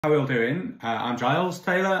How are we all doing? I'm Giles,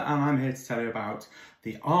 Tayler, and I'm here to tell you about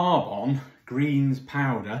the Arbonne greens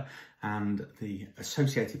powder and the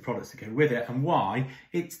associated products that go with it, and why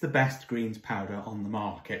it's the best greens powder on the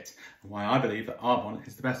market, and why I believe that Arbonne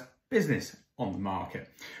is the best business on the market.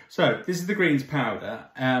 So this is the greens powder.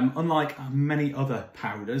 Unlike many other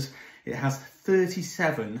powders, it has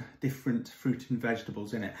 37 different fruit and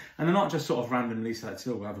vegetables in it. And they're not just sort of randomly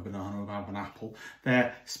selected, oh, we'll have a banana or we'll have an apple.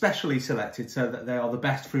 They're specially selected so that they are the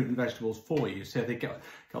best fruit and vegetables for you. So they got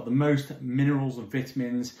the most minerals and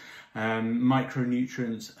vitamins,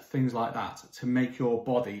 micronutrients, things like that, to make your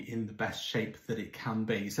body in the best shape that it can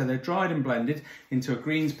be. So they're dried and blended into a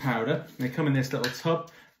greens powder. They come in this little tub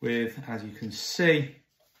with, as you can see,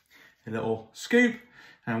 a little scoop.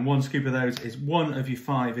 And one scoop of those is one of your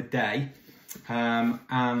 5 a day.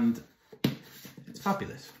 And it's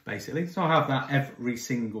fabulous, basically. So I have that every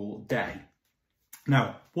single day.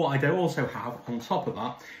 Now, what I do also have on top of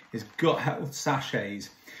that is gut health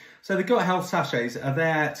sachets. So the gut health sachets are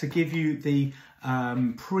there to give you the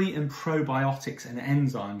pre and probiotics and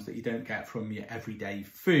enzymes that you don't get from your everyday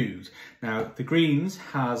food. Now, the greens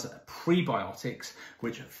has prebiotics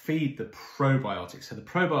which feed the probiotics. So the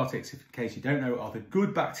probiotics, in case you don't know, are the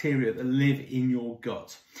good bacteria that live in your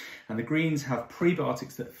gut. And the greens have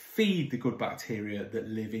prebiotics that feed the good bacteria that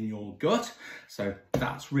live in your gut. So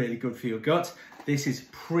that's really good for your gut. This is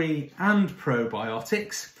pre and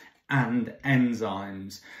probiotics and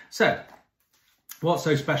enzymes. So what's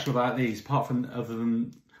so special about these, apart from other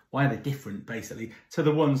than why are they different, basically, to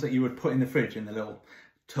the ones that you would put in the fridge in the little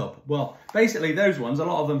tub? Well, basically those ones, a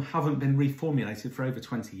lot of them haven't been reformulated for over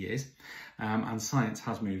 20 years, and science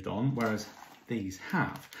has moved on, whereas these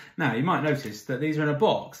have. Now, you might notice that these are in a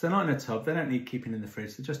box. They're not in a tub. They don't need keeping in the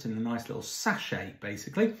fridge. They're just in a nice little sachet,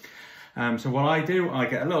 basically. So what I do, I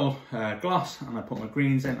get a little glass and I put my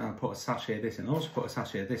greens in, and I put a sachet of this in. I also put a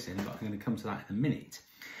sachet of this in, but I'm going to come to that in a minute.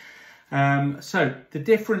 So the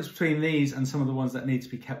difference between these and some of the ones that need to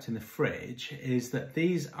be kept in the fridge is that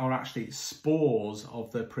these are actually spores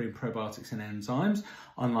of the pre and probiotics and enzymes,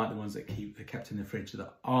 unlike the ones that are kept in the fridge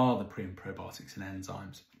that are the pre and probiotics and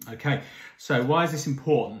enzymes. Okay, so why is this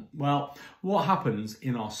important? Well, what happens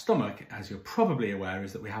in our stomach, as you're probably aware,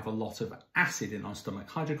 is that we have a lot of acid in our stomach,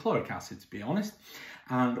 hydrochloric acid to be honest.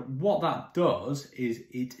 And what that does is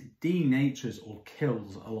it denatures or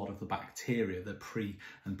kills a lot of the bacteria, the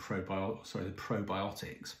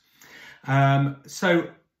probiotics. So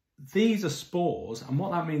these are spores, and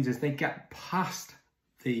what that means is they get past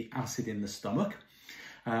the acid in the stomach.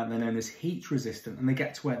 They're known as heat resistant, and they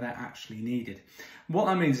get to where they're actually needed. What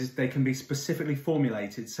that means is they can be specifically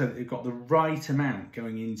formulated so that they've got the right amount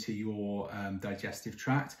going into your digestive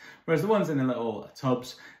tract, whereas the ones in the little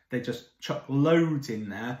tubs, they just chuck loads in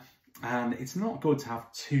there, and it's not good to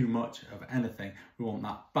have too much of anything. We want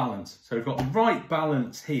that balance. So we've got the right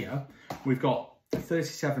balance here. We've got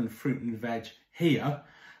 37 fruit and veg here,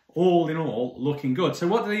 all in all looking good. So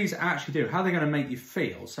what do these actually do? How are they going to make you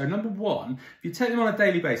feel? So number one, if you take them on a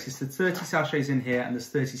daily basis, there's 30 sachets in here and there's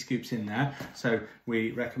 30 scoops in there. So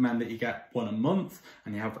we recommend that you get one a month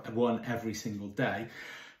and you have one every single day.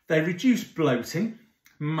 They reduce bloating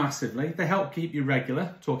massively. They help keep you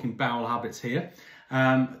regular, talking bowel habits here.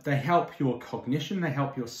 They help your cognition, they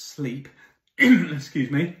help your sleep,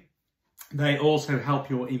 excuse me. They also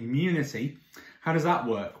help your immunity. How does that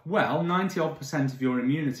work? Well, 90% of your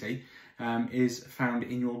immunity is found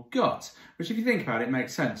in your gut, which if you think about it,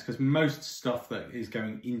 makes sense, because most stuff that is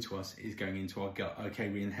going into us is going into our gut. Okay,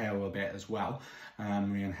 we inhale a bit as well.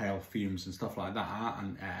 We inhale fumes and stuff like that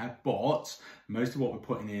and air, but most of what we're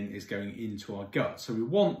putting in is going into our gut. So we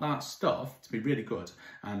want that stuff to be really good.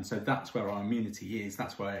 And so that's where our immunity is.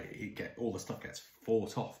 That's where all the stuff gets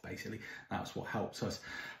fought off, basically. That's what helps us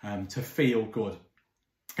to feel good.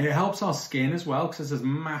 And it helps our skin as well, because there's a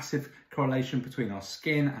massive correlation between our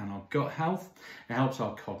skin and our gut health. It helps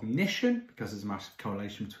our cognition, because there's a massive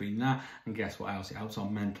correlation between that. And guess what else? It helps our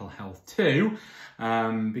mental health too,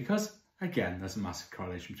 because again, there's a massive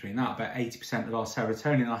correlation between that. About 80% of our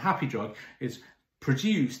serotonin, our happy drug, is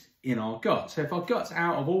produced in our gut. So if our gut's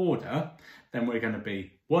out of order, then we're going to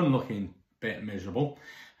be, 1, looking a bit miserable,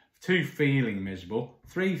 2, feeling miserable,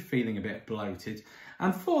 3, feeling a bit bloated,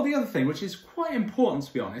 and 4, the other thing, which is quite important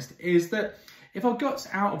to be honest, is that if our gut's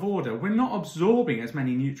out of order, we're not absorbing as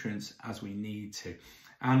many nutrients as we need to.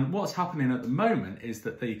 And what's happening at the moment is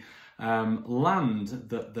that the land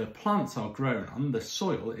that the plants are grown on, the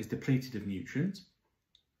soil, is depleted of nutrients.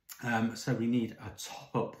 So we need a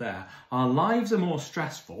top up there. Our lives are more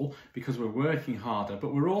stressful because we're working harder,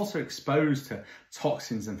 but we're also exposed to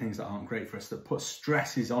toxins and things that aren't great for us that put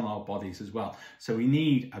stresses on our bodies as well. So we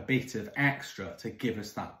need a bit of extra to give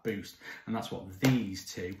us that boost. And that's what these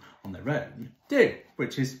two on their own do,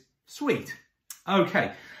 which is sweet.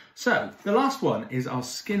 Okay, so the last one is our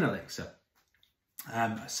skin elixir.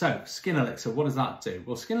 So skin elixir, what does that do?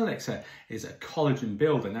 Well, skin elixir is a collagen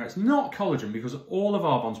builder. Now it's not collagen because all of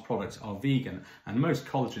Arbonne's products are vegan and most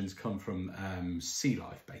collagens come from sea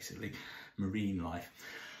life, basically, marine life.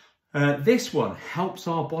 This one helps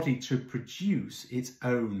our body to produce its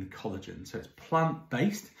own collagen. So it's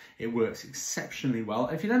plant-based, it works exceptionally well.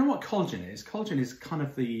 If you don't know what collagen is kind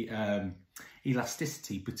of the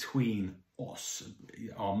elasticity between us,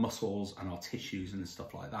 our muscles and our tissues and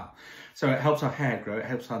stuff like that. So it helps our hair grow, it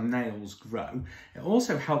helps our nails grow. It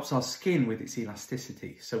also helps our skin with its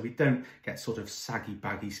elasticity. So we don't get sort of saggy,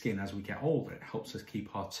 baggy skin as we get older. It helps us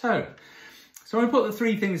keep our tone. So when we put the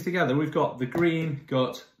three things together, we've got the Green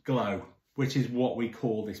Gut Glow, which is what we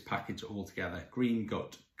call this package altogether, Green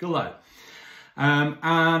Gut Glow. And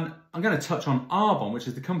I'm going to touch on Arbonne, which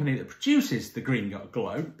is the company that produces the Green Gut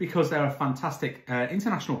Glow, because they're a fantastic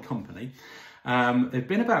international company. They've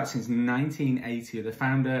been about since 1980. The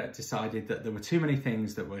founder decided that there were too many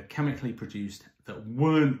things that were chemically produced that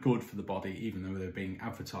weren't good for the body, even though they were being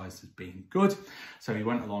advertised as being good. So he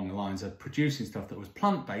went along the lines of producing stuff that was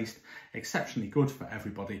plant-based, exceptionally good for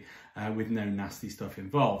everybody, with no nasty stuff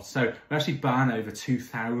involved. So we actually ban over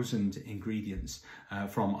 2,000 ingredients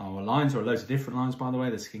from our lines, or loads of different lines, by the way,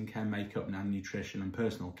 the skincare, makeup, and nutrition and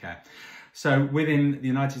personal care. So within the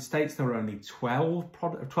United States, there are only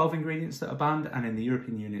 12 ingredients that are banned, and in the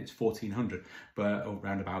European Union, it's 1,400, but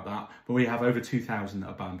around about that. But we have over 2,000 that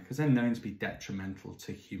are banned because they're known to be detrimental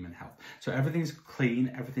to human health. So everything's clean,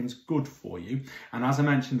 everything's good for you. And as I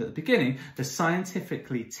mentioned at the beginning, they're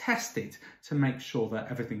scientifically tested to make sure that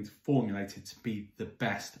everything's formulated to be the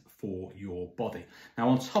best for your body. Now,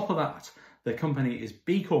 on top of that, the company is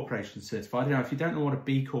B Corporation certified. Now, if you don't know what a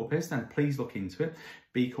B Corp is, then please look into it.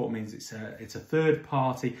 B Corp means it's a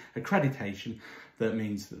third-party accreditation. That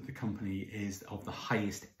means that the company is of the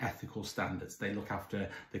highest ethical standards. They look after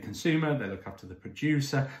the consumer, they look after the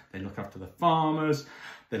producer, they look after the farmers,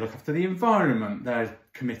 they look after the environment. They're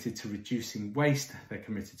committed to reducing waste, they're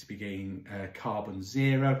committed to being carbon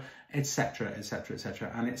zero, etc., etc.,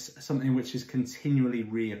 etc. And it's something which is continually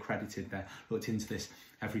re-accredited. They're looked into this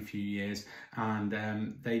every few years, and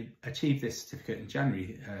they achieved this certificate in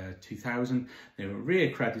January 2000. They were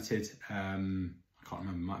re-accredited, I can't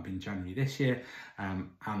remember, it might have been January this year,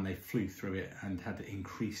 and they flew through it and had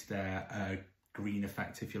increased their green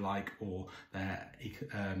effect, if you like, or their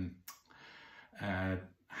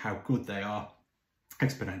how good they are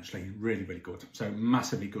exponentially. Really, really good. So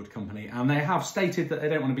massively good company, and they have stated that they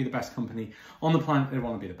don't want to be the best company on the planet, they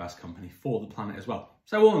want to be the best company for the planet as well.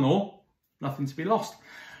 So all in all, nothing to be lost.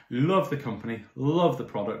 Love the company, love the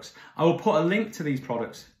products. I will put a link to these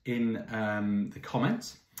products in the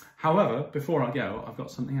comments. However, before I go, I've got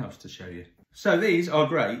something else to show you. So these are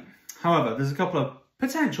great. However, there's a couple of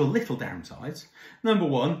potential little downsides. Number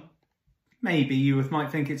one, maybe you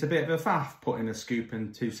might think it's a bit of a faff putting a scoop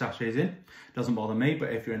and 2 sachets in. Doesn't bother me,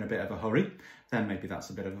 but if you're in a bit of a hurry, then maybe that's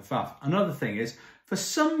a bit of a faff. Another thing is, for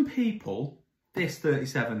some people, this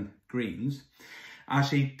 37 greens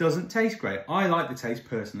actually doesn't taste great. I like the taste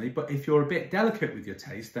personally, but if you're a bit delicate with your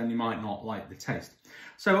taste, then you might not like the taste.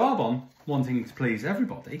 So Arbonne, wanting to please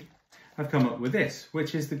everybody, have come up with this,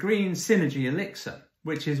 which is the Green Synergy Elixir,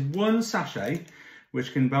 which is 1 sachet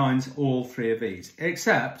which combines all 3 of these,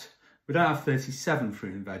 except we don't have 37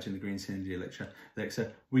 fruit and veg in the Green Synergy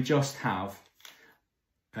Elixir, we just have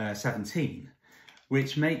 17,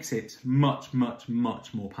 which makes it much, much,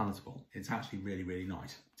 much more palatable. It's actually really, really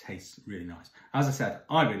nice. Tastes really nice. As I said,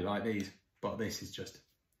 I really like these, but this is just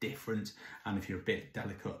different. And if you're a bit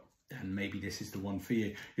delicate, then maybe this is the one for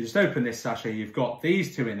you. You just open this sachet, you've got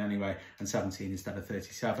these 2 in anyway, and 17 instead of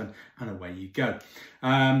 37, and away you go.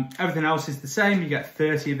 Everything else is the same. You get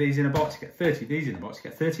 30 of these in a box, you get 30 of these in a box, you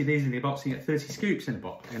get 30 of these in a box, and you get 30 scoops in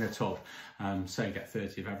a tub. So you get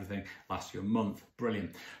 30 of everything, lasts you a month.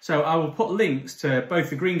 Brilliant. So I will put links to both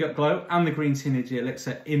the Green Gut Glow and the Green Synergy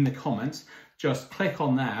Elixir in the comments. Just click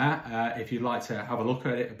on there if you'd like to have a look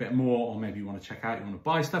at it a bit more, or maybe you want to check out, you want to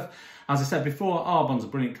buy stuff. As I said before, Arbonne's a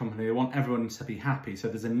brilliant company. They want everyone to be happy. So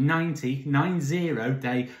there's a 90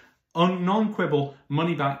 day non-quibble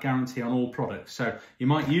money-back guarantee on all products. So you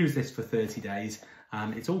might use this for 30 days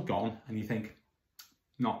and it's all gone and you think,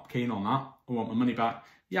 not keen on that, I want my money back.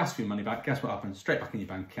 You ask for your money back, guess what happens? Straight back in your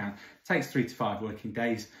bank account. It takes 3 to 5 working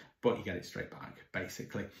days, but you get it straight back,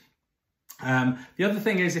 basically. The other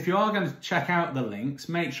thing is, if you are going to check out the links,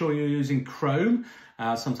 make sure you're using Chrome.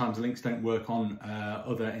 Sometimes links don't work on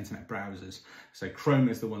other internet browsers. So Chrome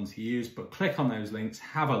is the one to use, but click on those links,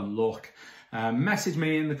 have a look. Message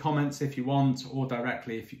me in the comments if you want, or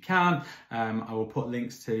directly if you can. I will put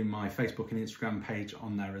links to my Facebook and Instagram page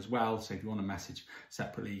on there as well. So if you want to message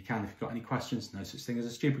separately, you can. If you've got any questions, no such thing as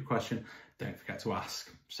a stupid question, don't forget to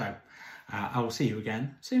ask. So I will see you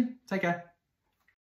again soon. Take care.